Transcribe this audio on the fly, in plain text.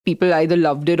People either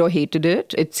loved it or hated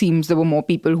it. It seems there were more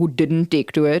people who didn't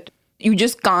take to it. You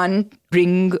just can't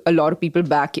bring a lot of people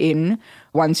back in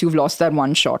once you've lost that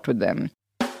one shot with them.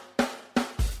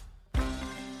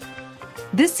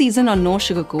 This season on No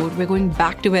Sugarcoat, we're going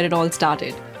back to where it all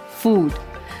started, food.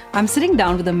 I'm sitting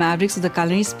down with the mavericks of the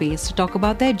culinary space to talk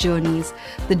about their journeys,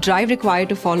 the drive required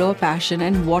to follow a passion,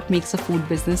 and what makes a food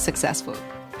business successful.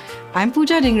 I'm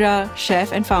Pooja Dhingra,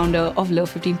 chef and founder of Love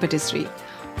 15 Patisserie.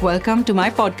 Welcome to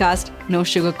my podcast, No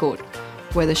Sugarcoat,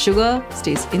 where the sugar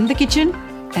stays in the kitchen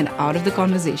and out of the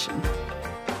conversation.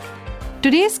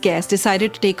 Today's guest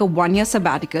decided to take a one-year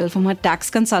sabbatical from her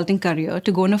tax consulting career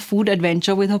to go on a food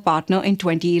adventure with her partner in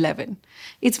 2011.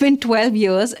 It's been 12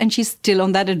 years and she's still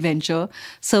on that adventure,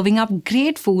 serving up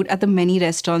great food at the many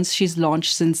restaurants she's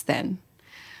launched since then.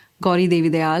 Gauri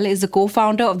Devidayal is the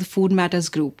co-founder of the Food Matters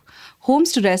Group,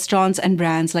 homes to restaurants and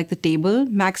brands like The Table,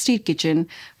 Max Street Kitchen,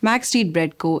 Max Street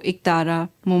Bread Co., Iktara,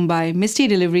 Mumbai, Misty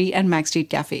Delivery and Max Street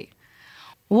Cafe.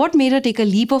 What made her take a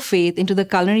leap of faith into the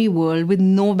culinary world with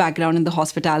no background in the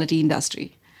hospitality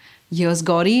industry? Here's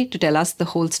Gauri to tell us the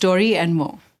whole story and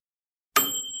more.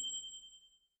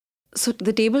 So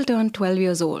The Table turned 12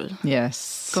 years old.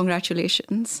 Yes.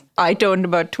 Congratulations. I turned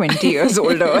about 20 years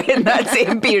older in that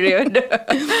same period.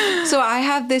 So I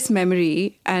have this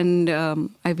memory, and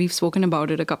we've spoken about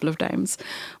it a couple of times,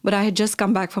 but I had just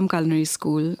come back from culinary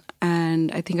school, and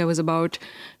I think I was about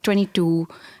 22,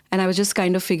 and I was just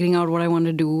kind of figuring out what I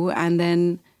wanted to do. And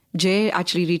then Jay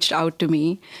actually reached out to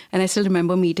me, and I still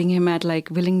remember meeting him at like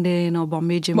Willingdon or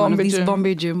Bombay Gym, one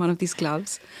of these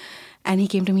clubs. And he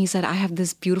came to me, he said, I have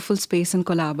this beautiful space in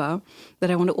Colaba that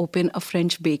I want to open a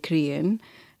French bakery in.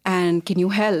 And can you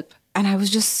help? And I was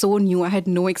just so new. I had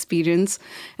no experience.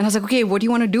 And I was like, okay, what do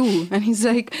you want to do? And he's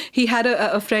like, he had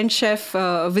a French chef,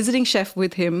 a visiting chef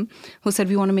with him who said,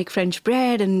 we want to make French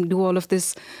bread and do all of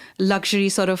this luxury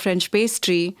sort of French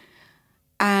pastry.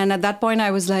 And at that point, I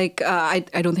was like, I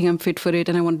don't think I'm fit for it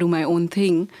and I want to do my own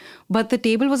thing. But The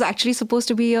Table was actually supposed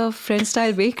to be a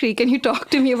French-style bakery. Can you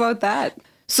talk to me about that?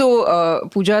 So,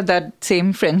 Pooja, that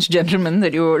same French gentleman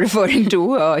that you were referring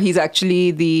to, he's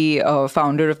actually the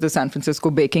founder of the San Francisco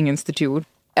Baking Institute.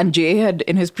 And Jay had,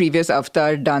 in his previous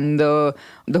avatar, done the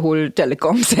whole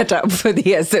telecom setup for the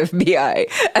SFBI.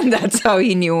 And that's how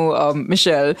he knew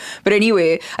Michelle. But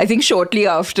anyway, I think shortly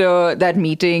after that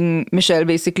meeting, Michelle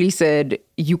basically said,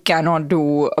 you cannot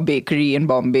do a bakery in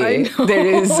Bombay. There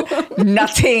is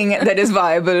nothing that is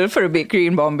viable for a bakery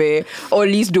in Bombay, or at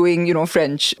least doing,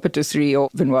 French patisserie or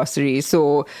viennoiserie.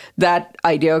 So that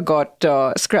idea got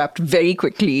scrapped very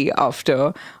quickly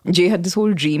after. Jay had this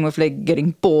whole dream of like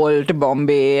getting Paul to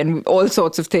Bombay and all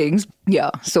sorts of things.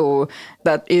 Yeah, so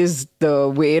that is the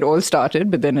way it all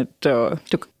started, but then it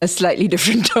took a slightly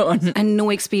different turn. And no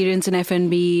experience in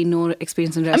F&B, no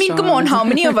experience in restaurants. I mean, come on, how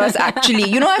many of us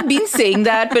actually, I've been saying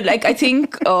that, but like I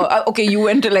think, okay, you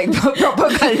went to like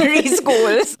proper culinary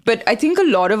schools, but I think a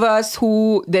lot of us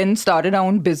who then started our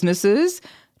own businesses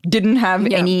didn't have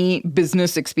any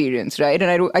business experience, right?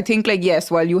 And I think like, yes,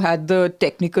 while you had the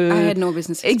technical... I had no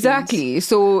business experience. Exactly.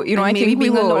 So, and I maybe think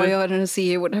being a lawyer and a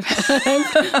CA would have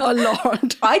helped a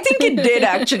lot. I think it did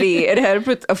actually. It helped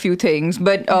with a few things.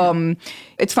 But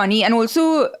it's funny. And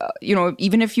also,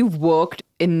 even if you've worked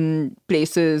in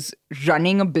places,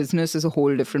 running a business is a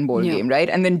whole different ballgame, right?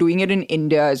 And then doing it in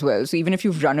India as well. So even if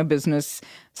you've run a business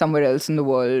somewhere else in the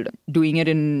world, doing it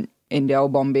in India or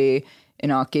Bombay, in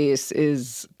our case,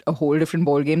 is a whole different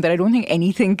ballgame that I don't think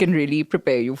anything can really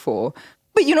prepare you for.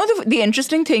 But the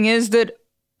interesting thing is that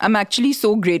I'm actually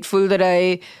so grateful that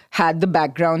I had the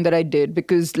background that I did,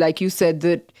 because like you said,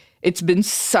 that it's been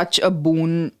such a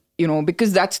boon,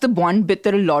 because that's the one bit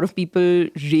that a lot of people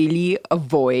really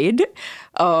avoid.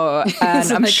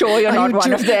 And I'm sure you're not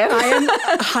one of them. I am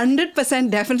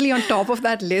 100% definitely on top of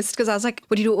that list, because I was like,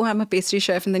 what do you do? Oh, I'm a pastry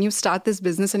chef. And then you start this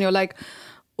business and you're like,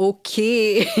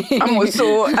 okay.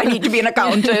 I need to be an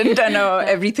accountant and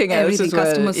everything else as well.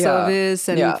 Customer service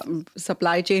and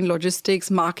supply chain, logistics,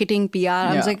 marketing, PR.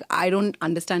 I was like, I don't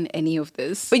understand any of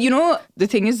this. But the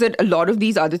thing is that a lot of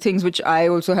these other things, which I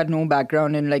also had no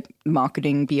background in, like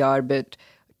marketing, PR bit,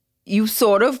 you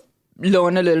sort of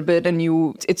learn a little bit, and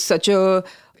it's such a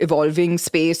evolving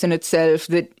space in itself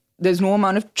that there's no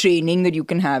amount of training that you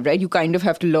can have, right? You kind of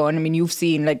have to learn. I mean, you've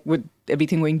seen like with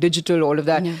everything going digital, all of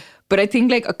that. Yeah. But I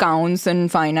think like accounts and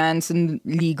finance and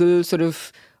legal sort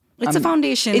of... It's a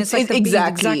foundation. It's like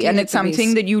exactly. And it's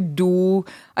something that you do,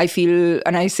 I feel,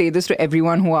 and I say this to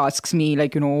everyone who asks me,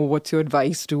 like, what's your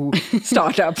advice to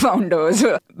startup founders?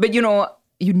 But,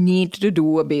 you need to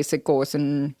do a basic course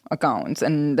in accounts.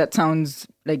 And that sounds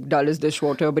like dull as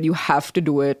dishwater, but you have to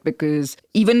do it because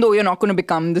even though you're not going to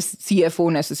become the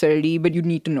CFO necessarily, but you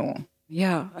need to know.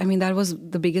 Yeah, I mean, that was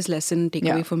the biggest lesson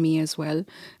takeaway for me as well.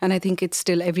 And I think it's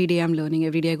still every day I'm learning.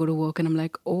 Every day I go to work and I'm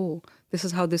like, oh, this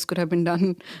is how this could have been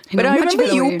done. But I remember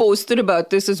you posted about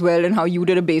this as well and how you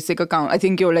did a basic account. I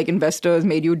think your like investors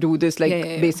made you do this like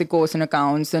basic course in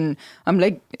accounts. And I'm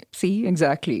like, see,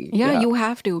 exactly. Yeah, you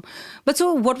have to. But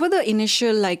so what were the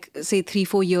initial like, say,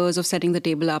 3-4 years of setting the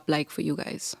table up like for you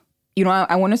guys? You know,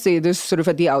 I want to say this sort of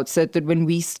at the outset that when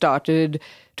we started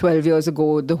 12 years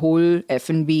ago, the whole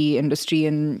F&B industry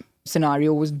and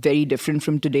scenario was very different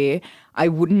from today. I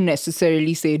wouldn't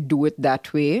necessarily say do it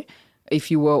that way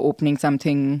if you were opening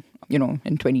something, you know,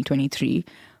 in 2023.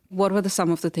 What were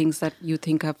some of the things that you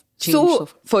think have changed? So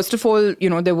first of all, you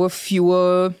know, there were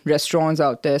fewer restaurants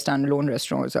out there, standalone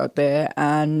restaurants out there.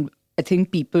 And I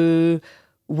think people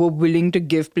were willing to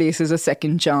give places a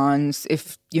second chance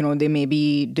if, you know, they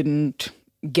maybe didn't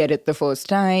get it the first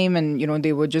time. And, you know,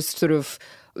 they were just sort of,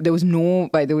 there was no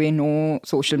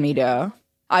social media.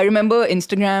 I remember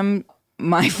Instagram,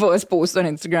 my first post on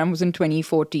Instagram was in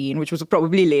 2014, which was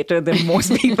probably later than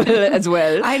most people as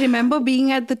well. I remember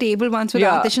being at the table once with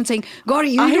Atish and saying, Gauri,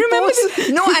 you need to post.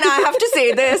 No, and I have to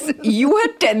say this, you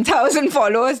had 10,000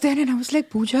 followers then. And I was like,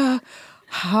 Pooja,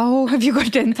 how have you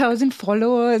got 10,000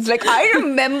 followers? Like, I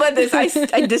remember this.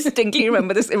 I distinctly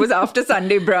remember this. It was after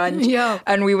Sunday brunch. Yeah.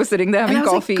 And we were sitting there having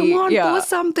coffee. Like, come on, post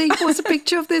something. Post a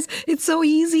picture of this. It's so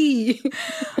easy.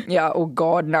 Yeah. Oh,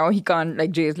 God. Now he can't.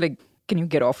 Like, Jay's like, can you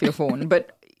get off your phone?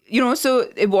 But, you know, so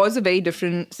it was a very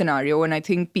different scenario. And I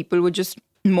think people were just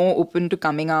more open to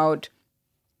coming out,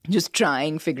 just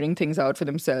trying, figuring things out for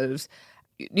themselves.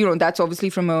 You know, that's obviously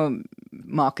from a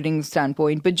marketing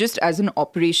standpoint, but just as an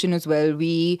operation as well,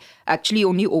 we actually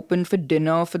only opened for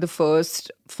dinner for the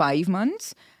first 5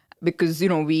 months because, you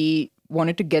know, we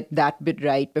wanted to get that bit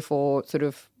right before sort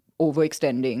of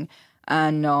overextending.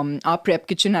 And our prep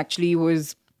kitchen actually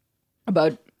was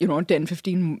about, you know,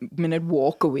 10-15 minute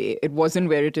walk away. It wasn't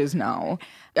where it is now.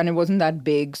 And it wasn't that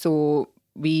big. So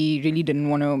we really didn't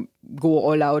want to go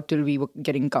all out till we were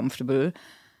getting comfortable.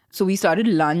 So we started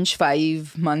lunch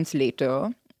 5 months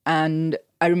later. And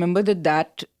I remember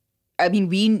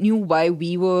we knew why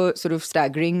we were sort of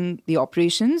staggering the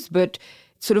operations, but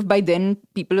sort of by then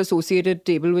people associated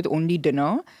table with only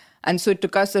dinner. And so it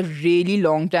took us a really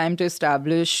long time to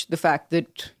establish the fact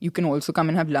that you can also come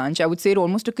and have lunch. I would say it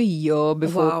almost took a year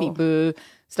before people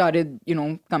started, you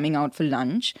know, coming out for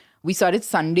lunch. We started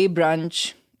Sunday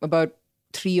brunch about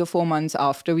 3 or 4 months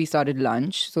after we started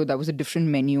lunch. So that was a different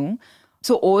menu.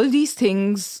 So all these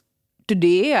things,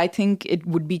 today, I think it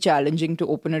would be challenging to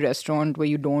open a restaurant where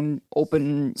you don't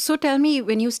open. So tell me,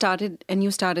 when you started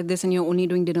this and you're only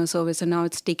doing dinner service and now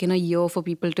it's taken a year for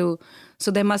people to... So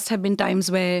there must have been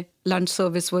times where lunch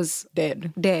service was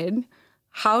dead.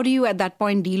 How do you at that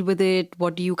point deal with it?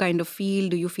 What do you kind of feel?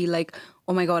 Do you feel like,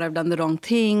 oh my God, I've done the wrong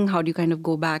thing? How do you kind of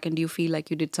go back and do you feel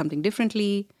like you did something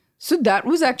differently? So that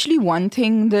was actually one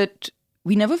thing that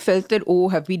we never felt that, oh,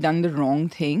 have we done the wrong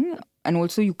thing? And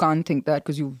also you can't think that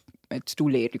because it's too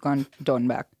late. You can't turn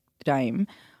back time.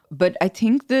 But I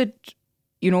think that,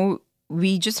 you know,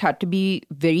 we just had to be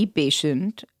very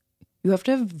patient. You have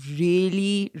to have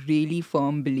really, really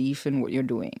firm belief in what you're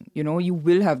doing. You know, you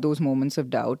will have those moments of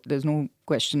doubt. There's no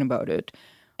question about it.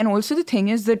 And also the thing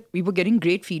is that we were getting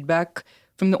great feedback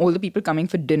from all the people coming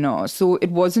for dinner. So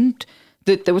it wasn't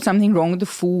that there was something wrong with the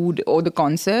food or the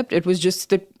concept. It was just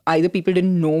that either people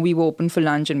didn't know we were open for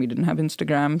lunch and we didn't have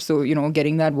Instagram. So, you know,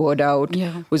 getting that word out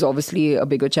was obviously a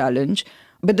bigger challenge.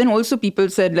 But then also people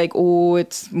said like, oh,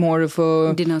 it's more of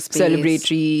a dinner space,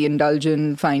 celebratory,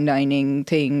 indulgent, fine dining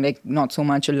thing, like not so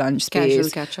much a lunch space. Casual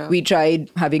catch-up. We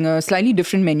tried having a slightly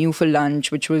different menu for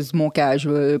lunch, which was more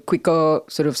casual, quicker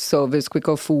sort of service,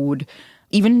 quicker food.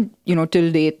 Even, you know, till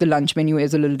date, the lunch menu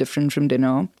is a little different from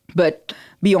dinner. But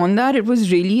beyond that, it was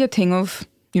really a thing of,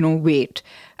 you know, wait.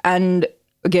 And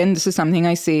again, this is something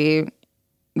I say,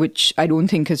 which I don't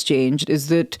think has changed, is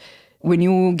that when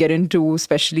you get into,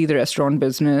 especially the restaurant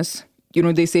business, you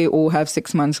know, they say, oh, have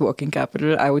 6 months working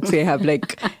capital. I would say have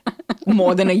like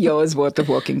more than a year's worth of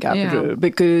working capital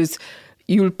because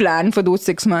you'll plan for those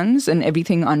 6 months and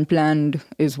everything unplanned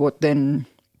is what then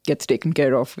gets taken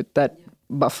care of with that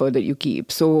buffer that you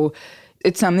keep. So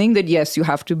it's something that, yes, you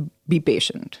have to be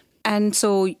patient. And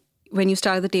so when you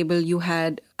started the table, you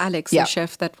had Alex, the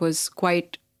chef that was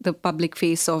quite the public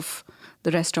face of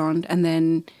the restaurant. And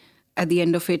then at the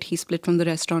end of it, he split from the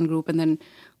restaurant group and then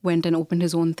went and opened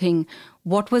his own thing.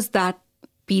 What was that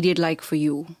period like for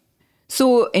you?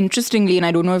 So interestingly, and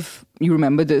I don't know if you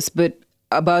remember this, but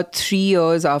about 3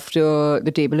 years after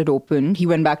the table had opened, he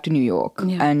went back to New York.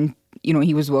 Yeah. And,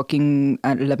 he was working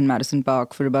at 11 Madison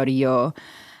Park for about a year.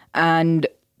 And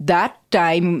that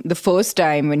time, the first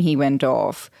time when he went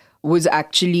off, was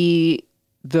actually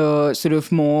the sort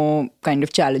of more kind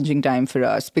of challenging time for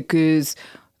us because,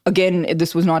 again,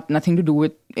 this was nothing to do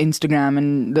with Instagram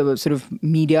and the sort of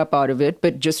media part of it,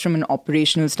 but just from an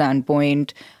operational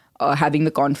standpoint, having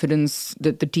the confidence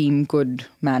that the team could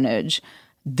manage.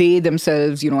 They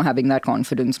themselves, having that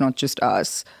confidence, not just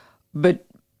us. But,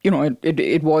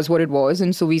 it was what it was.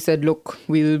 And so we said, look,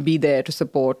 we'll be there to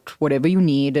support whatever you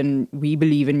need and we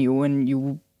believe in you and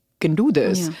you can do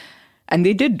this. Yeah. And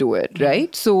they did do it,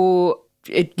 right? So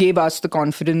it gave us the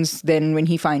confidence then when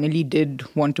he finally did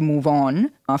want to move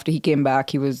on. After he came back,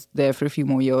 he was there for a few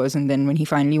more years. And then when he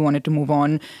finally wanted to move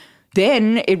on,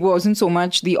 then it wasn't so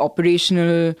much the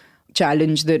operational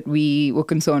challenge that we were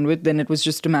concerned with. Then it was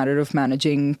just a matter of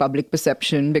managing public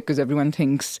perception because everyone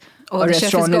thinks a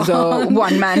restaurant is a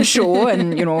one-man show.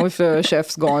 And, if a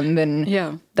chef's gone,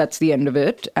 then that's the end of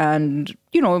it. And,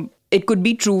 it could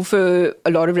be true for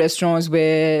a lot of restaurants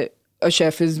where a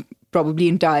chef is probably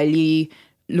entirely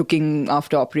looking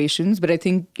after operations. But I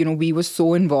think, we were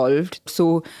so involved.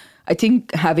 So I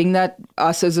think having that,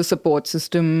 us as a support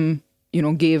system,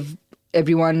 gave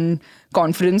everyone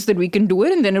confidence that we can do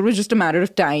it. And then it was just a matter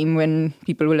of time when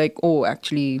people were like, oh,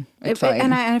 actually, it's fine.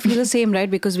 And I feel the same,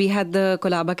 right? Because we had the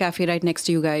Colaba Cafe right next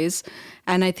to you guys.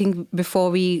 And I think before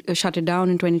we shut it down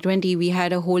in 2020, we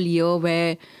had a whole year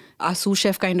where our sous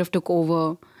chef kind of took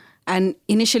over. And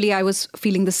initially I was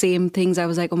feeling the same things. I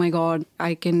was like, oh my God,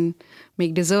 I can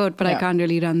make dessert, but I can't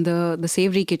really run the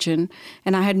savory kitchen.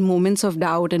 And I had moments of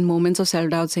doubt and moments of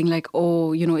self-doubt saying like,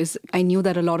 oh, I knew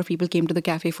that a lot of people came to the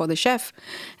cafe for the chef.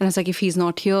 And I was like, if he's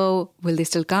not here, will they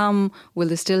still come? Will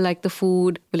they still like the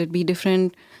food? Will it be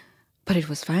different? But it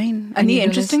was fine. And the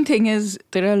interesting thing is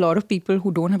there are a lot of people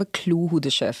who don't have a clue who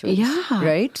the chef is. Yeah.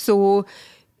 Right? So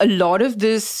a lot of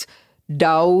this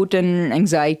doubt and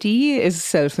anxiety is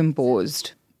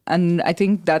self-imposed. And I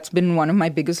think that's been one of my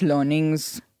biggest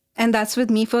learnings. And that's with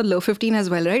me for Love 15 as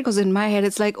well, right? Because in my head,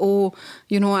 it's like, oh,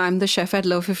 I'm the chef at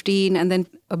Love 15. And then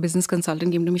a business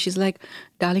consultant came to me. She's like,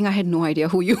 darling, I had no idea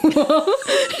who you were.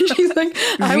 She's like,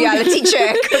 reality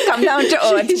check. Come down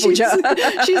to earth,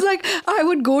 Pooja. She's like, I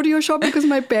would go to your shop because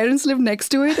my parents live next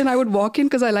to it. And I would walk in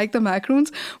because I like the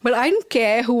macaroons. But I didn't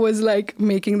care who was like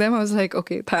making them. I was like,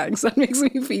 okay, thanks. That makes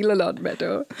me feel a lot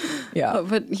better. Yeah.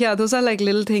 But yeah, those are like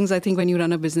little things I think when you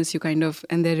run a business, you kind of,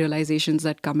 and there are realizations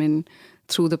that come in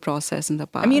through the process in the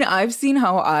past. I mean, I've seen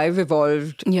how I've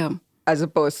evolved as a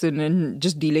person and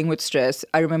just dealing with stress.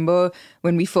 I remember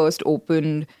when we first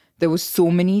opened, there was so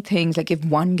many things. Like if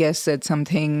one guest said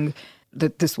something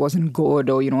that this wasn't good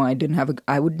or,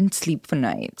 I wouldn't sleep for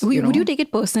nights. Would you take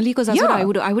it personally? Because that's what I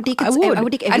would. I would take it. I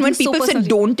would take everything. And when people said,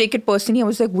 don't take it personally, I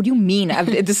was like, what do you mean?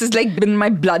 This has like been my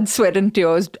blood, sweat and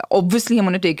tears. Obviously, I'm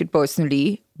going to take it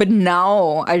personally. But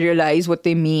now I realize what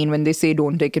they mean when they say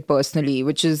don't take it personally,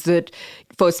 which is that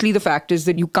firstly, the fact is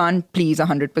that you can't please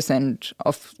 100%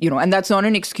 of, and that's not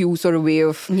an excuse or a way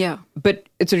of, but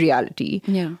it's a reality.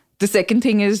 Yeah. The second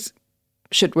thing is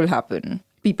shit will happen.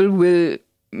 People will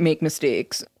make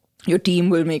mistakes. Your team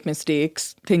will make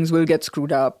mistakes. Things will get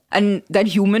screwed up. And that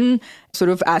human sort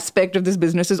of aspect of this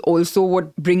business is also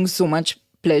what brings so much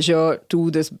pleasure to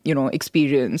this,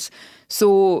 experience.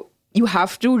 So you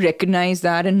have to recognize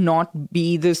that and not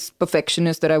be this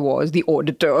perfectionist that I was, the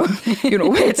auditor,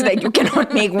 where it's like you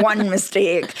cannot make one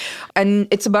mistake. And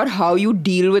it's about how you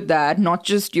deal with that, not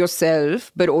just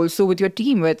yourself, but also with your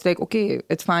team, where it's like, okay,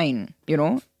 it's fine,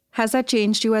 Has that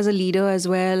changed you as a leader as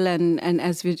well and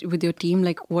as with your team?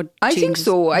 Like what changes? I think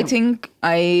so. I think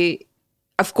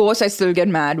of course, I still get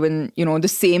mad when, the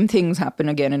same things happen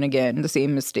again and again, the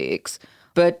same mistakes.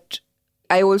 But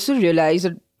I also realize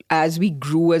that as we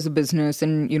grew as a business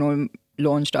and,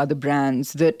 launched other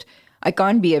brands, that I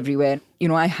can't be everywhere.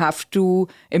 I have to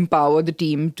empower the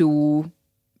team to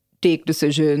take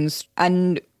decisions.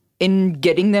 And in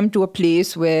getting them to a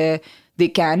place where they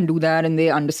can do that and they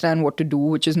understand what to do,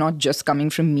 which is not just coming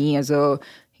from me as a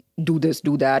do this,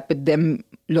 do that, but them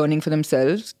learning for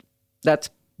themselves, that's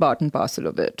part and parcel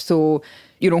of it. So,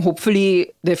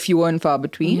 hopefully they're fewer and far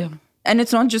between. Yeah. And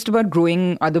it's not just about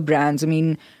growing other brands. I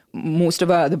mean, most of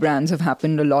our other brands have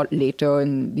happened a lot later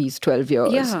in these 12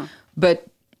 years. Yeah. But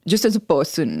just as a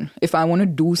person, if I want to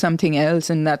do something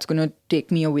else and that's going to take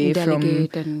me away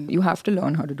you have to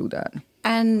learn how to do that.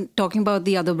 And talking about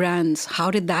the other brands,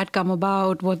 how did that come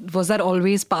about? Was that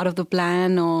always part of the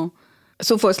plan or?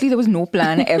 So firstly, there was no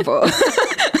plan ever.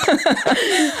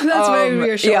 That's very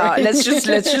reassuring. Yeah, let's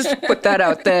just put that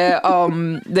out there.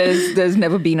 There's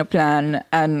never been a plan.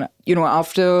 And,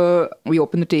 after we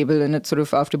opened the table, and it's sort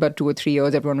of after about 2 or 3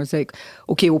 years, everyone was like,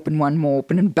 okay, open one more,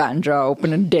 open in Bandra,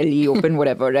 open in Delhi, open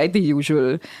whatever, right? The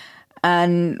usual.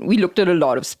 And we looked at a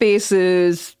lot of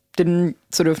spaces, didn't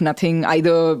sort of nothing.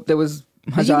 Either there was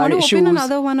Did you want to issues. open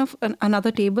another one of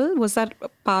another table? Was that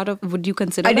part of, would you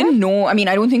consider I that? didn't know. I mean,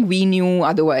 I don't think we knew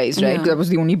otherwise, right? Yeah. That was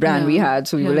the only brand we had.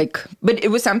 So we were like, but it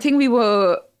was something we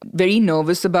were very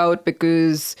nervous about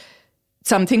because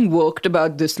something worked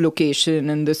about this location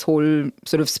and this whole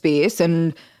sort of space.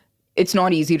 And it's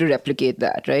not easy to replicate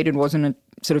that, right? It wasn't a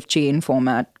sort of chain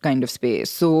format kind of space.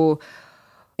 So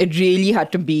it really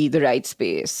had to be the right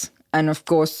space. And of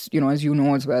course, as you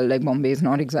know as well, like Bombay is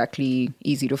not exactly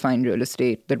easy to find real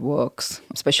estate that works,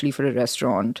 especially for a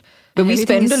restaurant. But we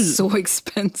spend so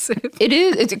expensive.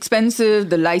 It's expensive,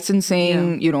 the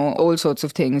licensing, all sorts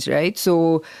of things, right?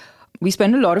 So we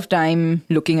spend a lot of time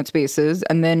looking at spaces,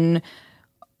 and then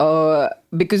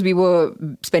because we were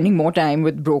spending more time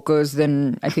with brokers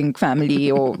than I think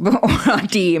family or our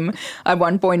team, at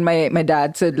one point my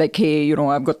dad said like, hey,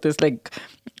 I've got this like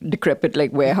decrepit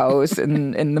like warehouse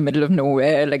in the middle of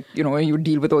nowhere. Like, you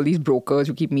deal with all these brokers,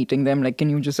 you keep meeting them. Like, can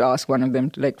you just ask one of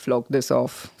them to like flog this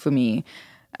off for me?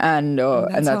 And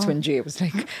that's when Jay was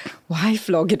like, why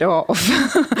flog it off?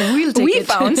 We'll take we it.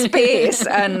 found space.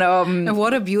 And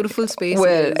what a beautiful space.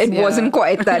 well, it is. it wasn't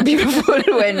quite that beautiful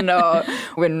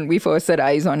when we first set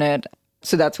eyes on it.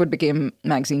 So that's what became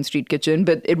Magazine Street Kitchen.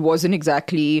 But it wasn't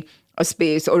exactly a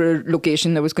space or a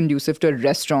location that was conducive to a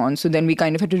restaurant. So then we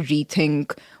kind of had to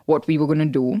rethink what we were going to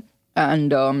do.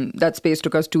 And that space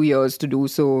took us 2 years to do.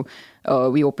 So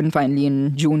we opened finally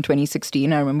in June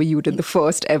 2016. I remember you did the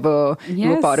first ever, you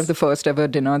were part of the first ever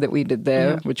dinner that we did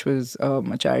there, which was a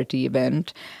charity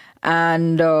event.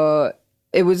 And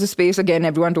it was a space, again,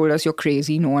 everyone told us, you're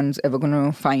crazy. No one's ever going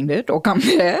to find it or come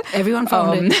there. Everyone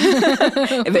found it.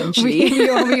 Eventually.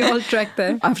 we all trekked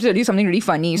there. I have to tell you something really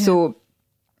funny. Yeah. So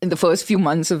in the first few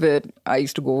months of it, I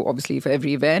used to go, obviously, for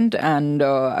every event. And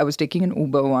I was taking an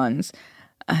Uber once.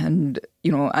 And,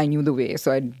 I knew the way.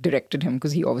 So I directed him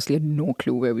because he obviously had no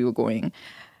clue where we were going.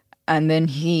 And then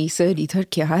he said, "Idhar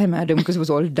kya hai, madam?" Because it was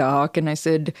all dark. And I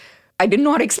said, I did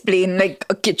not explain like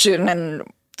a kitchen and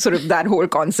sort of that whole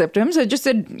concept to him. So I just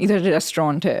said, "Idhar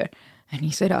restaurant hai." And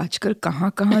he said, "Aajkal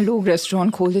kahan log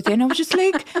restaurant khol dete hain." And I was just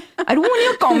like, I don't want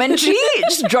your commentary.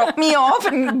 Just drop me off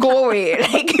and go away.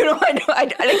 Like,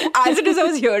 like as it is, I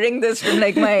was hearing this from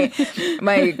like my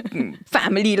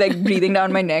family, like breathing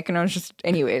down my neck. And I was just,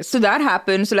 anyway. So that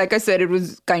happened. So like I said, it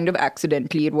was kind of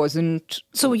accidentally. It wasn't.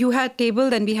 So you had table,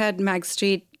 then we had Mag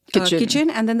Street kitchen,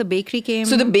 and then the bakery came.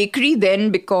 So the bakery then,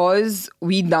 because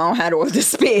we now had all this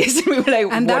space, we were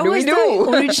like, and what do we do? And that was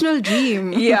the original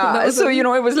dream. Yeah. So,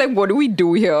 it was like, what do we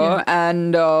do here? Yeah.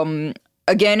 And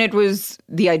again,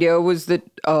 the idea was that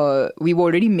we were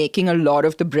already making a lot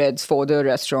of the breads for the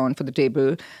restaurant, for the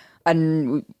table.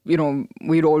 And,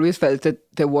 we'd always felt that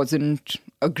there wasn't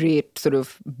a great sort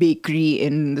of bakery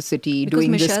in the city because doing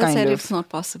Michelle this kind said of. It's not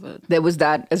possible. There was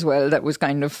that as well. That was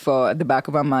kind of at the back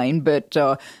of our mind. But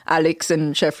Alex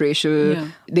and Chef Rachel,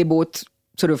 they both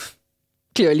sort of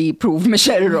clearly proved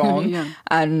Michelle wrong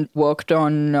and worked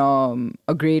on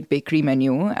a great bakery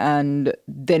menu. And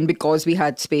then because we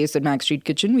had space at Mag Street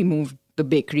Kitchen, we moved the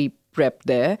bakery prep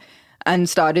there and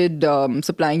started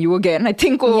supplying you again. I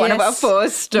think one of our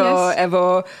first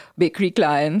ever bakery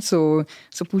clients. So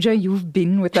Pooja, you've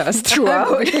been with us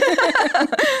throughout.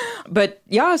 But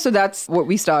yeah, so that's what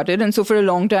we started. And so for a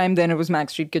long time, then it was Mag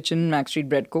Street Kitchen, Mag Street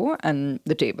Bread Co. and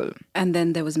the table. And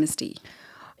then there was Misty.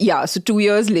 Yeah, so 2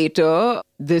 years later,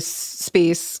 this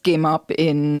space came up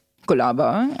in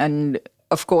Colaba. And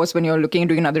of course, when you're looking at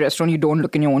doing another restaurant, you don't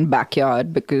look in your own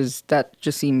backyard because that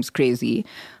just seems crazy.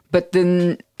 But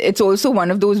then it's also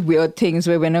one of those weird things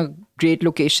where when a great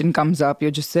location comes up, you're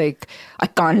just like, I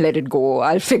can't let it go.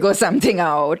 I'll figure something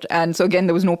out. And so again,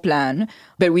 there was no plan.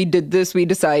 But we did this, we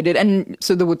decided. And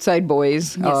so the Woodside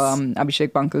boys, Abhishek,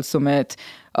 Pankaj, Sumit.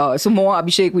 So more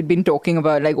Abhishek, we'd been talking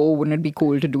about like, wouldn't it be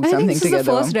cool to do something together? This is the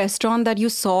first restaurant that you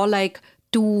saw like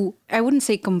two, I wouldn't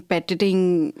say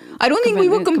competing. I don't think we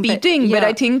were competing, but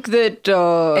I think that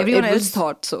everyone else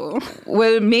thought so.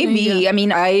 Well, maybe. Yeah. I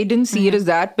mean, I didn't see it as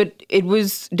that, but it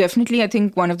was definitely, I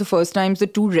think, one of the first times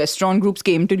that two restaurant groups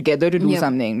came together to do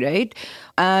something, right?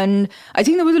 And I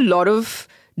think there was a lot of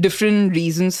different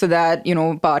reasons for that.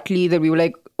 Partly that we were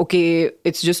like, okay,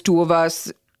 it's just two of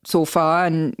us so far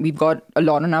and we've got a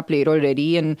lot on our plate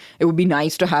already and it would be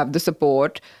nice to have the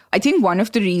support. I think one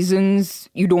of the reasons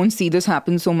you don't see this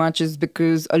happen so much is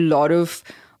because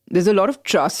there's a lot of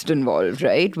trust involved,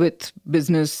 right, with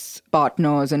business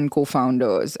partners and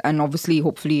co-founders. And obviously,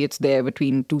 hopefully it's there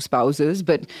between two spouses,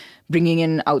 but bringing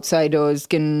in outsiders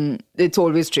it's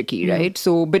always tricky, right?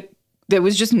 So, but there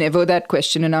was just never that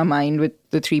question in our mind with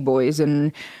the three boys.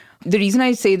 And the reason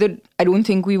I say that I don't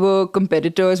think we were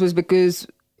competitors was because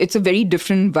it's a very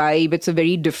different vibe. It's a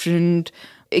very different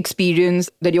experience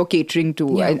that you're catering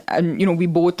to. Yeah. And we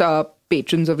both are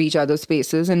patrons of each other's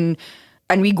spaces, and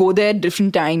we go there at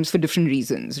different times for different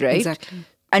reasons, right? Exactly.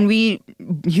 And we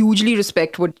hugely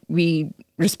respect what we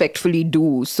respectfully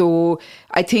do. So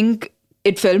I think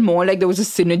it felt more like there was a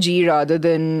synergy rather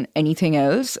than anything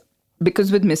else.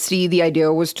 Because with Mystery, the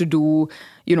idea was to do,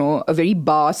 a very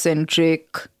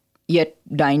bar-centric yet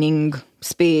dining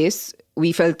space.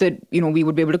 We felt that, we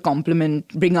would be able to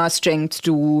bring our strengths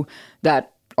to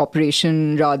that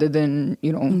operation rather than,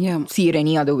 see it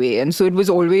any other way. And so it was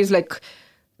always like,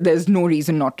 there's no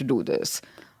reason not to do this.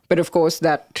 But of course,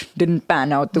 that didn't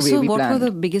pan out the way we planned. So what were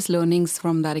the biggest learnings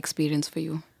from that experience for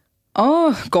you?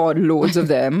 Oh, God, loads of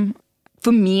them.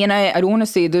 For me, and I don't want to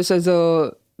say this as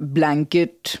a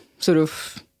blanket sort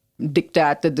of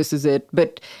diktat that this is it,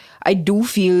 but I do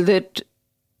feel that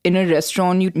in a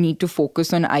restaurant, you need to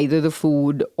focus on either the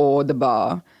food or the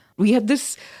bar. We had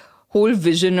this whole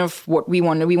vision of what we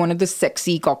wanted. We wanted this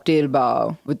sexy cocktail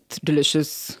bar with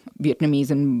delicious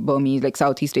Vietnamese and Burmese, like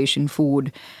Southeast Asian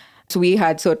food. So we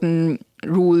had certain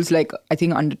rules, like I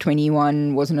think under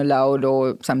 21 wasn't allowed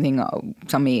or something,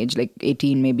 some age, like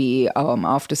 18 maybe,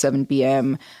 after 7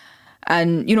 p.m.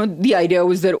 And, the idea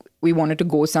was that we wanted to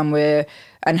go somewhere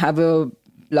and have a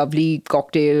lovely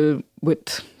cocktail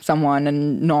with someone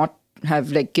and not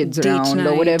have like kids Date around night.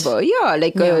 or whatever. Yeah,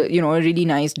 like a really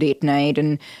nice date night.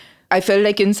 And I felt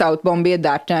like in South Bombay at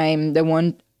that time, there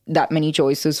weren't that many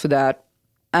choices for that.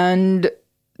 And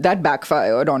that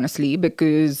backfired, honestly,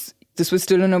 because this was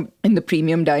still in the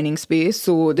premium dining space.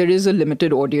 So there is a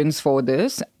limited audience for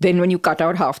this. Then when you cut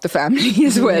out half the family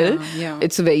as well,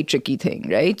 it's a very tricky thing,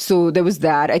 right? So there was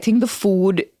that. I think the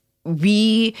food,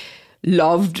 we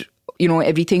loved,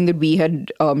 everything that we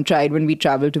had tried when we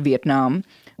traveled to Vietnam.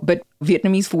 But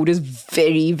Vietnamese food is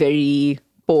very, very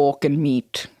pork and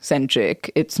meat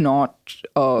centric. It's not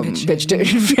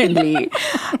vegetarian friendly.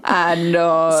 And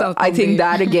I think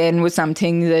that again was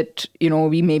something that,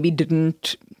 we maybe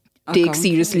didn't take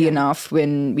seriously enough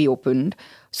when we opened.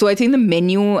 So I think the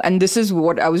menu, and this is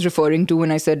what I was referring to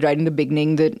when I said right in the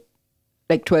beginning that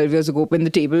like 12 years ago when the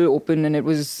table opened, and it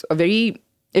was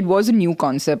a new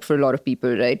concept for a lot of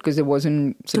people, right? Because it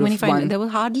wasn't there were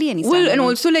hardly any Well, and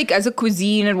also like as a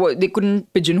cuisine, they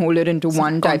couldn't pigeonhole it into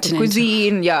one type of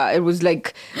cuisine. Yeah, it was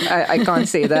like, I can't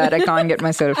say that. I can't get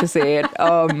myself to say it.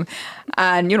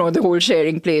 And, the whole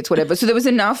sharing plates, whatever. So there was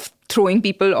enough throwing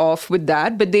people off with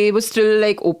that, but they were still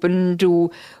like open to,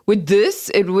 with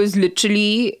this, it was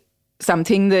literally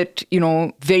something that,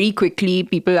 very quickly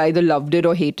people either loved it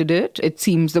or hated it. It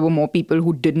seems there were more people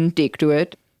who didn't take to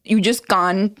it. You just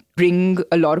can't bring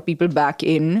a lot of people back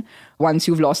in once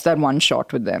you've lost that one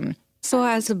shot with them. So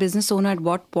as a business owner, at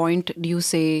what point do you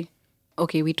say,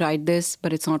 okay, we tried this,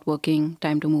 but it's not working,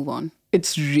 time to move on?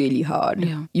 It's really hard.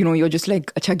 Yeah. You're just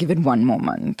like, acha, give it 1 more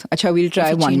month. Acha, we'll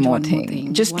try one more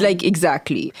thing. Just like,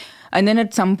 exactly. And then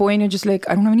at some point, you're just like,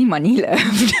 I don't have any money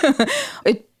left.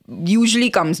 It usually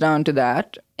comes down to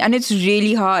that. And it's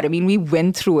really hard. I mean, we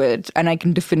went through it, and I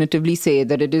can definitively say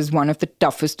that it is one of the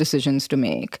toughest decisions to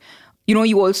make.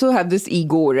 You also have this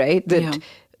ego, right? That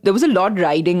there was a lot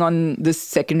riding on this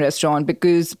second restaurant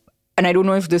because, and I don't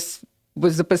know if this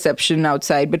was the perception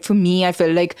outside, but for me, I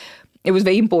felt like it was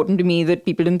very important to me that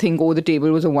people didn't think, the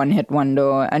table was a one-hit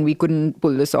wonder and we couldn't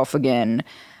pull this off again.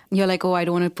 You're like, I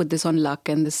don't want to put this on luck,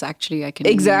 and this actually I can...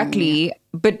 Exactly.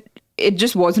 But it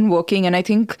just wasn't working. And I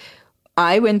think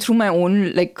I went through my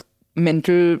own like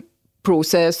mental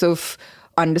process of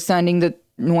understanding that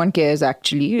no one cares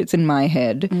actually. It's in my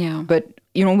head. Yeah. But,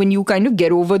 when you kind of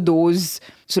get over those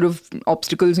sort of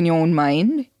obstacles in your own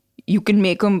mind, you can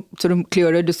make a sort of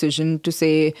clearer decision to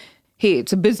say, hey,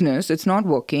 it's a business, it's not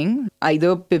working.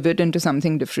 Either pivot into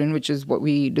something different, which is what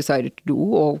we decided to do,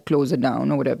 or close it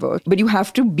down or whatever. But you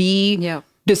have to be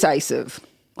decisive.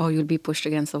 Or you'll be pushed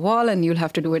against the wall and you'll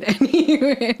have to do it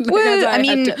anyway.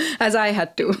 As I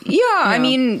had to. I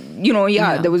mean,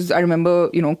 there was, I remember,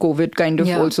 COVID kind of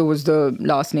also was the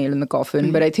last nail in the coffin.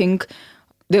 Mm-hmm. But I think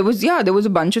there was a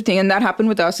bunch of things, and that happened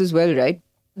with us as well, right?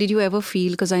 Did you ever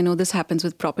feel, because I know this happens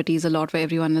with properties a lot, where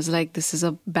everyone is like, this is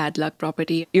a bad luck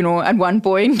property. At one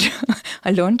point,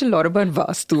 I learned a lot about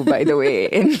Vastu, by the way,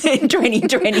 in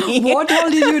 2020. What all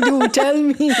did you do? Tell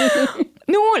me.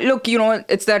 No, look,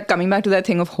 it's that coming back to that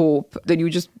thing of hope that you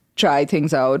just try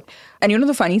things out. And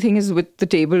the funny thing is with the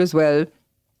table as well,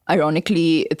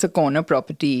 ironically, it's a corner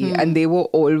property and they were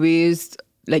always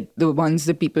like the ones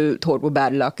that people thought were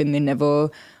bad luck and they never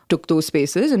took those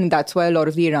spaces. And that's why a lot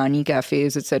of the Irani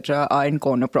cafes, etc., are in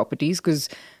corner properties because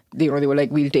they were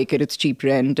like, we'll take it, it's cheap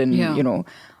rent. And,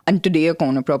 and today a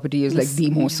corner property is like the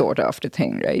most sought after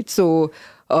thing, right? So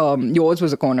yours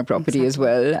was a corner property as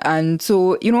well. And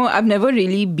so, I've never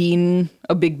really been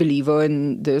a big believer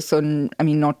in this. And I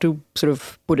mean, not to sort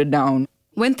of put it down.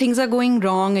 When things are going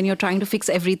wrong and you're trying to fix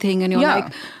everything and you're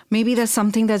like, maybe there's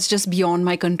something that's just beyond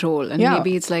my control. And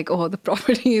maybe it's like, oh, the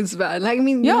property is bad. Like, I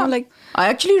mean, I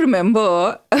actually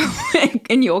remember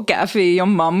in your cafe, your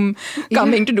mum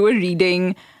coming to do a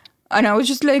reading. And I was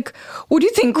just like, what do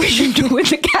you think we should do with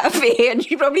the cafe? And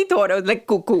she probably thought I was like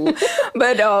cuckoo.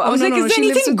 But I was like, is there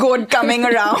anything good coming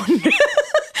around?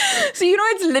 So,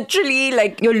 it's literally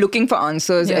like you're looking for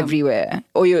answers everywhere.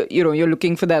 Or you're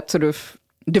looking for that sort of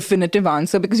definitive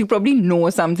answer because you probably know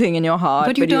something in your heart.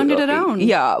 But you turned it around.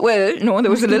 Yeah. Well, no, there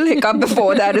was a little hiccup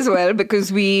before that as well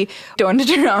because we turned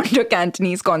it around to a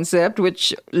Cantonese concept,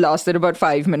 which lasted about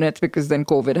 5 minutes because then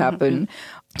COVID happened.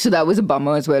 So that was a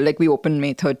bummer as well. Like we opened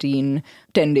May 13,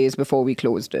 10 days before we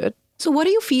closed it. So what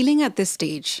are you feeling at this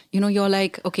stage? You're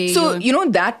like, okay. So,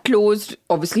 that closed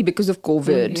obviously because of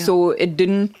COVID. So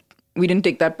we didn't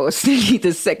take that personally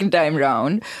the second time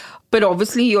round. But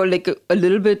obviously you're like a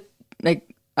little bit like,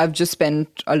 I've just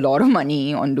spent a lot of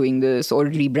money on doing this or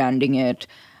rebranding it.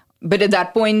 But at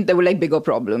that point, there were like bigger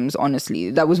problems,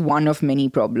 honestly. That was one of many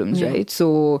problems, right?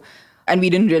 So, and we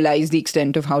didn't realize the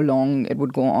extent of how long it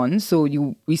would go on. So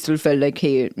we still felt like,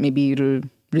 hey, maybe it'll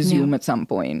resume at some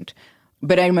point.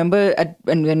 But I remember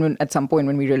at some point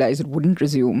when we realized it wouldn't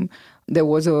resume, there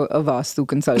was a Vastu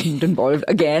consultant involved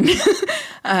again.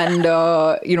 And,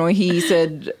 he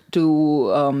said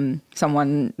to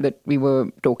someone that we were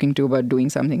talking to about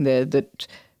doing something there that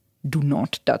do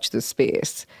not touch this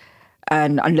space.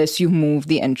 And unless you move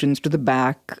the entrance to the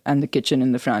back and the kitchen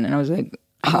in the front. And I was like,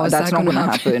 that's not going to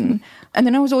happen. And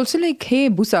then I was also like, hey,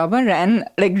 Busaba ran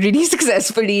like really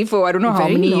successfully for I don't know how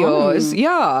many years.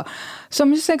 Yeah. So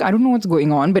I'm just like, I don't know what's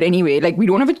going on. But anyway, like we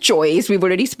don't have a choice. We've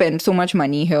already spent so much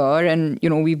money here. And,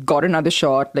 we've got another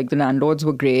shot. Like the landlords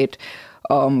were great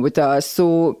with us.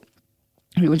 So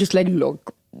we were just like,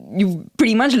 look, you've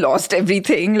pretty much lost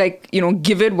everything. Like,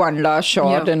 give it one last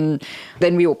shot. Yeah. And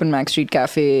then we opened Max Street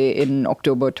Cafe in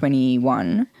October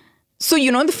 21. So,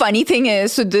 the funny thing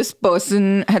is, so this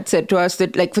person had said to us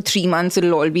that like for 3 months,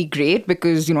 it'll all be great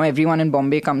because, everyone in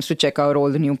Bombay comes to check out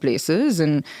all the new places.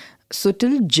 And so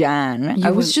till Jan,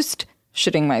 I was just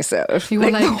shitting myself. You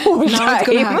were like, now it's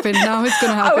going to happen. Now it's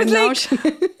going to happen. I was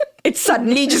like, it's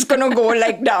suddenly just going to go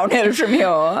like downhill from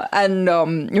here. And,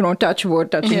 touch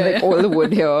wood, touching like all the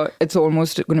wood here. It's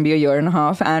almost going to be a year and a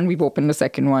half. And we've opened the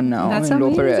second one now. That's in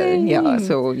amazing. Yeah,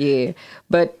 so yeah.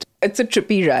 But it's a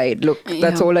trippy ride. Look,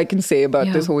 that's all I can say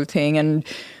about this whole thing. And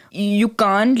you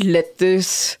can't let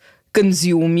this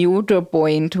consume you to a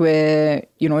point where,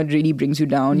 it really brings you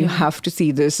down. You have to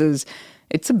see this as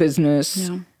it's a business.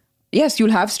 Yeah. Yes,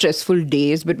 you'll have stressful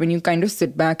days, but when you kind of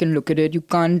sit back and look at it, you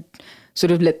can't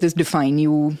sort of let this define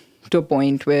you to a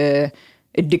point where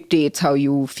it dictates how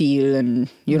you feel and,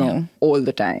 all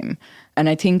the time. And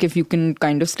I think if you can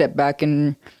kind of step back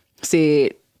and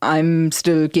say, I'm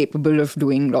still capable of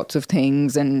doing lots of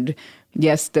things. And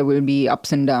yes, there will be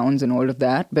ups and downs and all of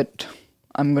that, but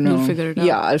I'm going to figure it out.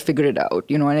 Yeah, I'll figure it out,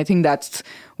 and I think that's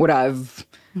what I've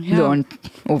learned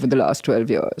over the last 12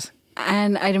 years.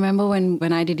 And I remember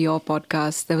when I did your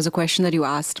podcast, there was a question that you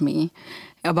asked me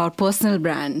about personal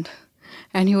brand.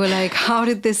 And you were like, how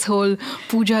did this whole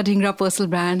Pooja Dhingra personal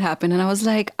brand happen? And I was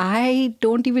like, I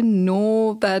don't even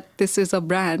know that this is a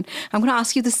brand. I'm going to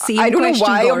ask you the same question, I don't know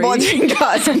why Gauri. You're bothering to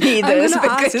ask me this. I'm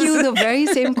going to ask you the very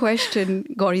same question,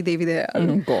 Gauri Devidayal.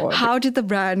 Oh, God. How did the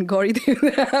brand Gauri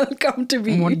Devidayal come to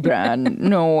be? What brand?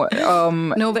 No.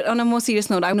 No, but on a more serious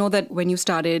note, I know that when you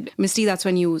started Misty, that's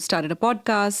when you started a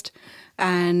podcast.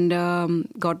 And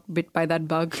got bit by that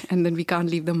bug, and then we can't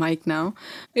leave the mic now.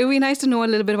 It would be nice to know a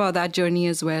little bit about that journey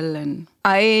as well. And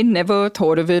I never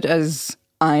thought of it as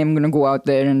I'm going to go out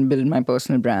there and build my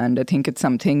personal brand. I think it's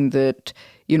something that,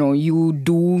 you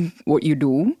do what you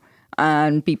do,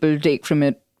 and people take from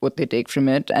it what they take from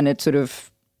it, and it sort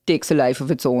of takes a life of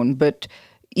its own. But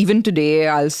even today,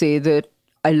 I'll say that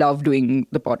I love doing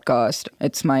the podcast.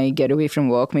 It's my getaway from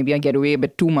work. Maybe I get away a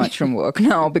bit too much from work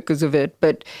now because of it.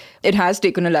 But it has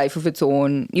taken a life of its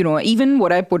own. Even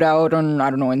what I put out on,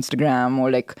 I don't know, Instagram or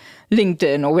like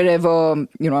LinkedIn or wherever,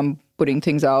 I'm putting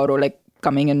things out or like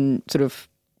coming and sort of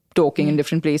talking in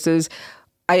different places.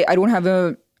 I don't have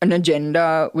an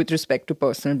agenda with respect to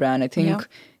personal brand. I think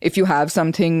if you have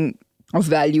something of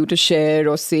value to share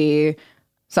or say,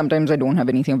 sometimes I don't have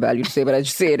anything of value to say, but I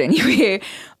just say it anyway,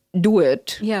 do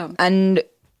it. Yeah. And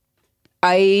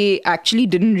I actually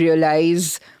didn't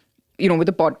realize, with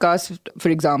the podcast, for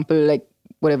example, like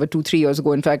whatever, 2-3 years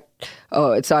ago, in fact,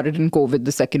 it started in COVID,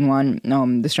 the second one,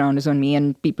 This Round Is On Me,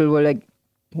 and people were like,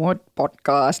 what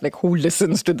podcast? Like, who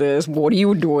listens to this? What are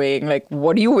you doing? Like,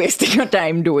 what are you wasting your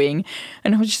time doing?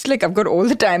 And I was just like, I've got all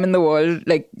the time in the world,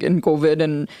 like in COVID,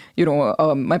 and,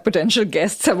 my potential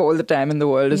guests have all the time in the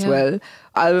world as well.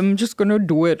 I'm just going to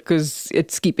do it because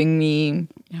it's keeping me,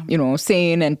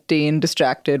 sane, entertained,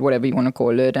 distracted, whatever you want to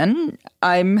call it. And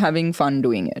I'm having fun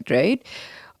doing it, right?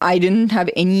 I didn't have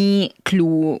any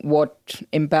clue what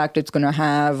impact it's going to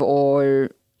have or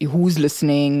who's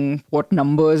listening, what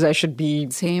numbers I should be.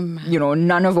 Same.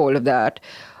 None of all of that.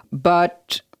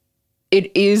 But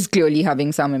it is clearly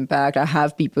having some impact. I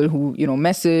have people who,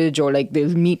 message or like they'll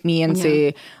meet me and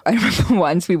say, I remember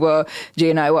once Jay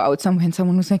and I were out somewhere and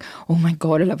someone was like, oh my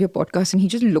God, I love your podcast. And he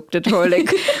just looked at her like,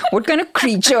 what kind of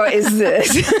creature is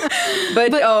this?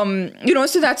 but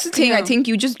so that's the thing. I think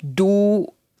you just do,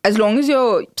 as long as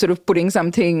you're sort of putting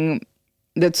something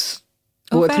that's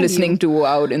worth listening to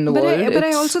out in the world. But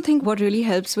I also think what really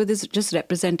helps with is just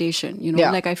representation.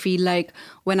 Like I feel like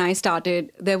when I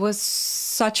started, there was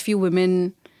such few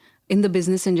women in the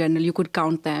business in general. You could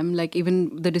count them. Like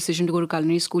even the decision to go to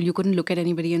culinary school, you couldn't look at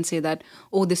anybody and say that,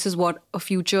 oh, this is what a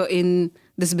future in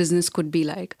this business could be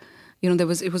like. It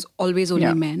was always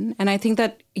only men. And I think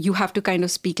that you have to kind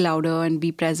of speak louder and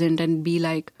be present and be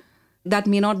like, that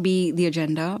may not be the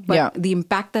agenda, but the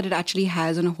impact that it actually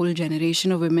has on a whole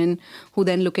generation of women who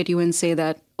then look at you and say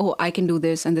that, oh, I can do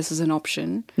this and this is an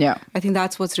option. Yeah. I think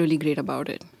that's what's really great about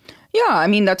it. Yeah, I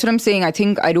mean, that's what I'm saying.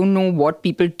 I don't know what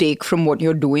people take from what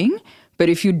you're doing, but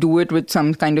if you do it with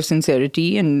some kind of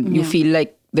sincerity and you feel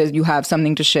like you have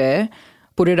something to share,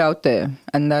 put it out there.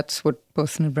 And that's what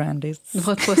personal brand is.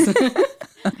 What personal?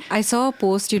 I saw a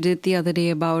post you did the other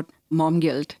day about mom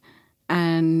guilt.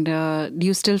 And do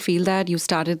you still feel that? You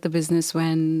started the business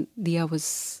when Dia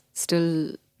was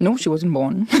still... No, she wasn't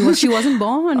born. She wasn't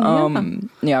born?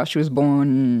 Yeah, she was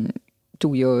born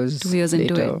 2 years 2 years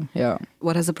later. Into it. Yeah.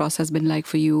 What has the process been like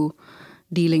for you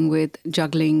dealing with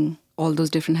juggling all those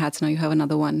different hats? Now you have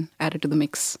another one added to the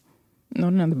mix.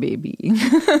 Not another baby.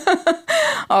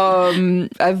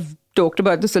 I've talked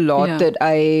about this a lot, that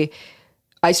I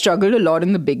struggled a lot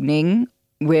in the beginning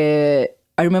where...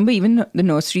 I remember even the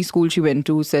nursery school she went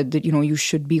to said that, you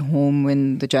should be home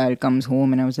when the child comes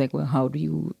home. And I was like, well, how do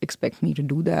you expect me to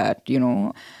do that,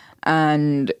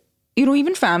 And,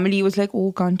 even family was like,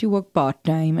 oh, can't you work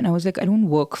part-time? And I was like, I don't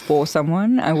work for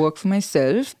someone. I work for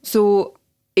myself. So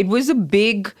it was a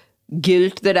big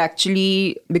guilt that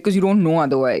actually, because you don't know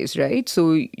otherwise, right?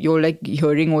 So you're like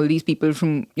hearing all these people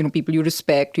from, people you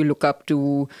respect, you look up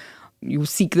to, you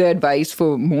seek their advice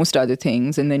for most other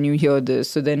things. And then you hear this.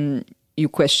 So then... you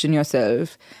question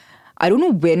yourself. I don't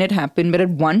know when it happened, but at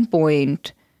one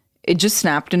point, it just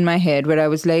snapped in my head where I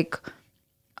was like,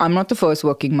 I'm not the first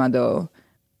working mother.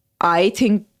 I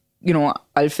think,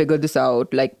 I'll figure this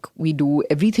out. Like we do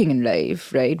everything in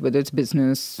life, right? Whether it's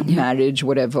business, marriage,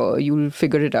 whatever, you'll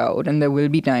figure it out. And there will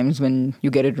be times when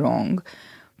you get it wrong.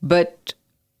 But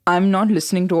I'm not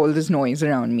listening to all this noise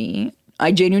around me.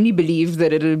 I genuinely believe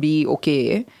that it'll be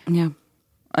okay. Yeah.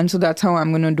 And so that's how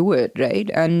I'm going to do it,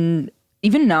 right? And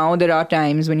even now, there are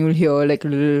times when you'll hear like a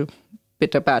little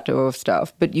pitter-patter of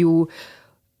stuff, but you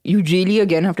really,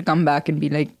 again, have to come back and be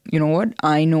like, you know what?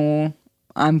 I know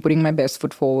I'm putting my best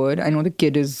foot forward. I know the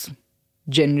kid is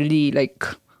generally like,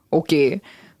 okay.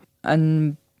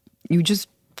 And you just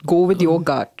go with your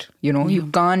gut, You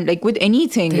can't, like with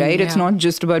anything, right? It's not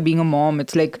just about being a mom.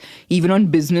 It's like, even on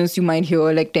business, you might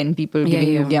hear like 10 people giving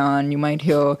you gyan. You might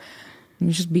hear, you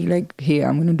just be like, hey,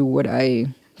 I'm going to do what I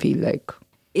feel like.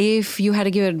 If you had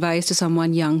to give advice to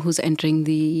someone young who's entering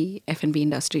the F&B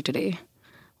industry today,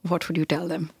 what would you tell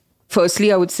them?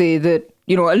 Firstly, I would say that,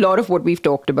 a lot of what we've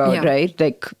talked about, right?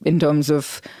 Like in terms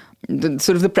of the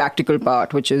sort of the practical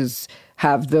part, which is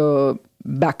have the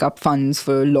backup funds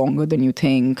for longer than you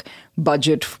think,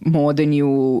 budget more than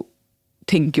you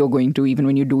think you're going to, even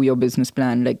when you do your business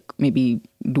plan, like maybe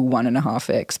do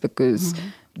 1.5x because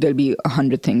there'll be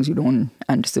 100 things you don't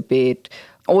anticipate.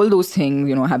 All those things,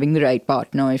 having the right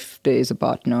partner, if there is a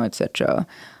partner, etc.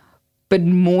 But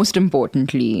most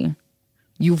importantly,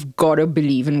 you've got to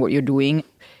believe in what you're doing.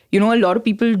 A lot of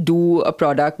people do a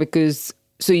product because,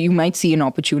 so you might see an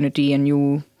opportunity and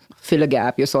you fill a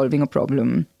gap, you're solving a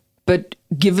problem. But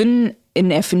given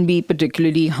in F&B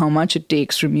particularly how much it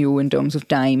takes from you in terms of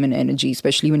time and energy,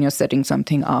 especially when you're setting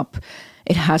something up,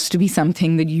 it has to be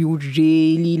something that you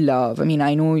really love. I mean,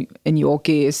 I know in your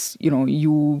case,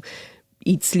 you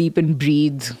eat, sleep and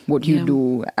breathe what you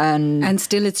do. And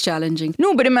still it's challenging.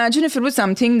 No, but imagine if it was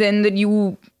something then that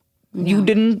you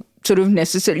didn't sort of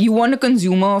necessarily, you weren't a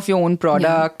consumer of your own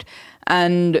product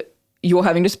and you're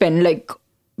having to spend like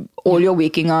all your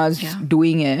waking hours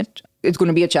doing it. It's going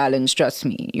to be a challenge, trust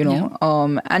me,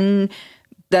 and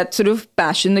that sort of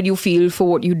passion that you feel for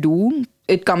what you do,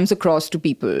 it comes across to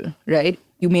people, right?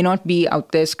 You may not be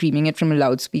out there screaming it from a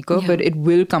loudspeaker, but it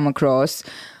will come across.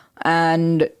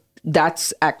 And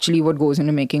that's actually what goes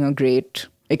into making a great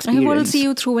experience. And it will see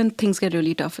you through when things get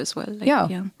really tough as well.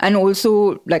 And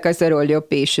also, like I said earlier,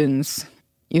 patience.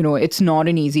 It's not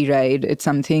an easy ride. It's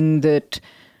something that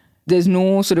there's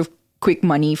no sort of quick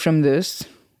money from this.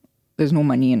 There's no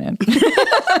money in it.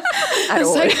 At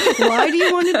all. Like, why do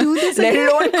you want to do this? Let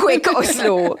alone quick or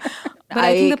slow. But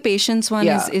I think the patience one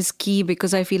is key,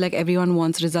 because I feel like everyone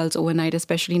wants results overnight,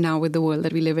 especially now with the world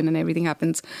that we live in and everything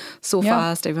happens so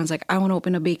fast. Everyone's like, I want to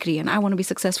open a bakery and I want to be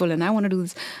successful and I want to do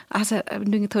this. I said, I've been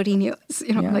doing it 13 years.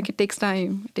 Like it takes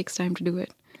time. It takes time to do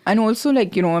it. And also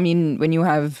like, when you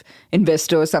have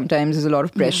investors, sometimes there's a lot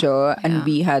of pressure. And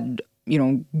we had,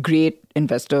 great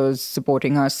investors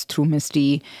supporting us through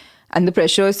Misty. And the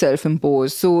pressure is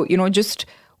self-imposed. So, just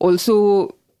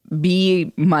also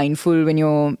be mindful when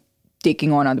you're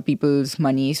taking on other people's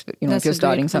money, if you're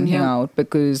starting something out,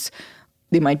 because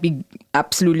they might be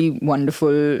absolutely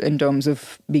wonderful in terms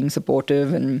of being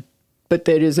supportive, but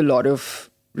there is a lot of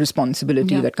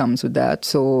responsibility that comes with that.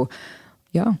 So,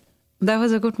 yeah. That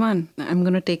was a good one. I'm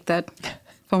going to take that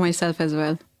for myself as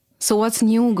well. So what's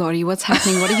new, Gauri? What's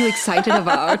happening? What are you excited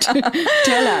about?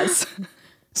 Tell us.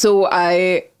 So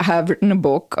I have written a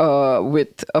book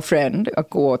with a friend, a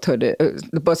co-author,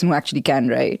 the person who actually can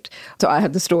write. So I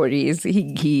had the stories.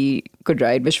 He could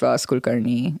write, Vishwas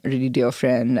Kulkarni, a really dear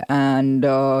friend. And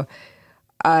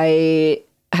I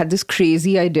had this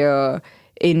crazy idea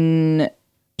in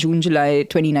June, July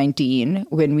 2019,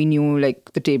 when we knew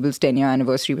like the table's 10-year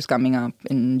anniversary was coming up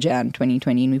in Jan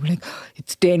 2020. And we were like,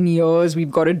 it's 10 years,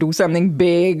 we've got to do something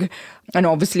big. And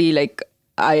obviously like,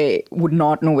 I would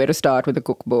not know where to start with a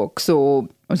cookbook. So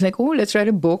I was like, let's write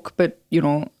a book. But,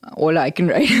 all I can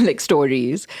write are like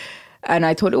stories. And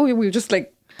I thought, we'll just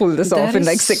like pull this off in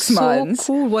like 6 months.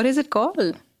 So cool. What is it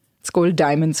called? It's called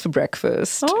Diamonds for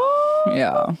Breakfast. Oh.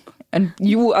 Yeah. And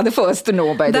you are the first to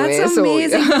know, by the way. That's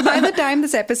amazing. So, by the time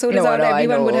this episode is out,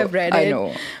 everyone would have read it. I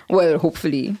know. Well,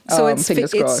 hopefully. So it's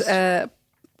fingers crossed.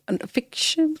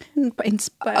 Fiction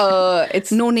inspired.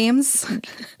 It's no names.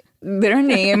 There are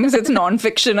names. It's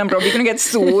non-fiction. I'm probably going to get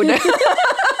sued.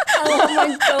 Oh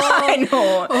my God. I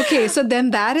know. Okay, so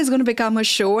then that is going to become a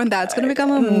show and that's going to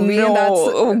become a movie. No. And that's,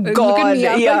 oh God. Look at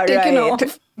me, I'm taken right.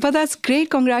 off. But that's great.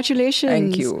 Congratulations.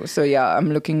 Thank you. So yeah,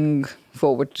 I'm looking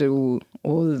forward to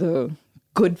all the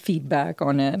good feedback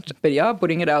on it. But yeah,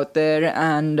 putting it out there.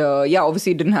 And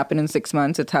obviously it didn't happen in 6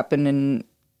 months. It happened in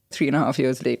 3.5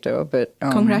 years later. But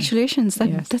congratulations.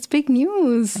 That's big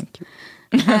news. Thank you.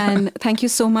 And thank you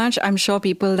so much. I'm sure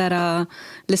people that are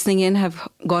listening in have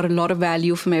got a lot of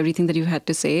value from everything that you've had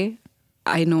to say.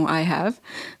 I know I have.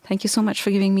 Thank you so much for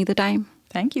giving me the time.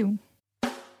 Thank you.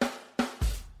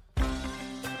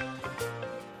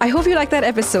 I hope you liked that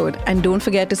episode. And don't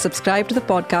forget to subscribe to the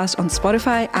podcast on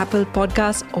Spotify, Apple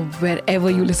Podcasts, or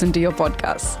wherever you listen to your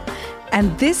podcasts.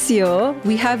 And this year,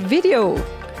 we have video.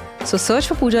 So search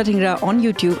for Pooja Dhingra on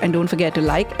YouTube and don't forget to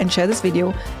like and share this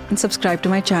video and subscribe to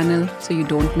my channel so you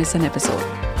don't miss an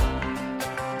episode.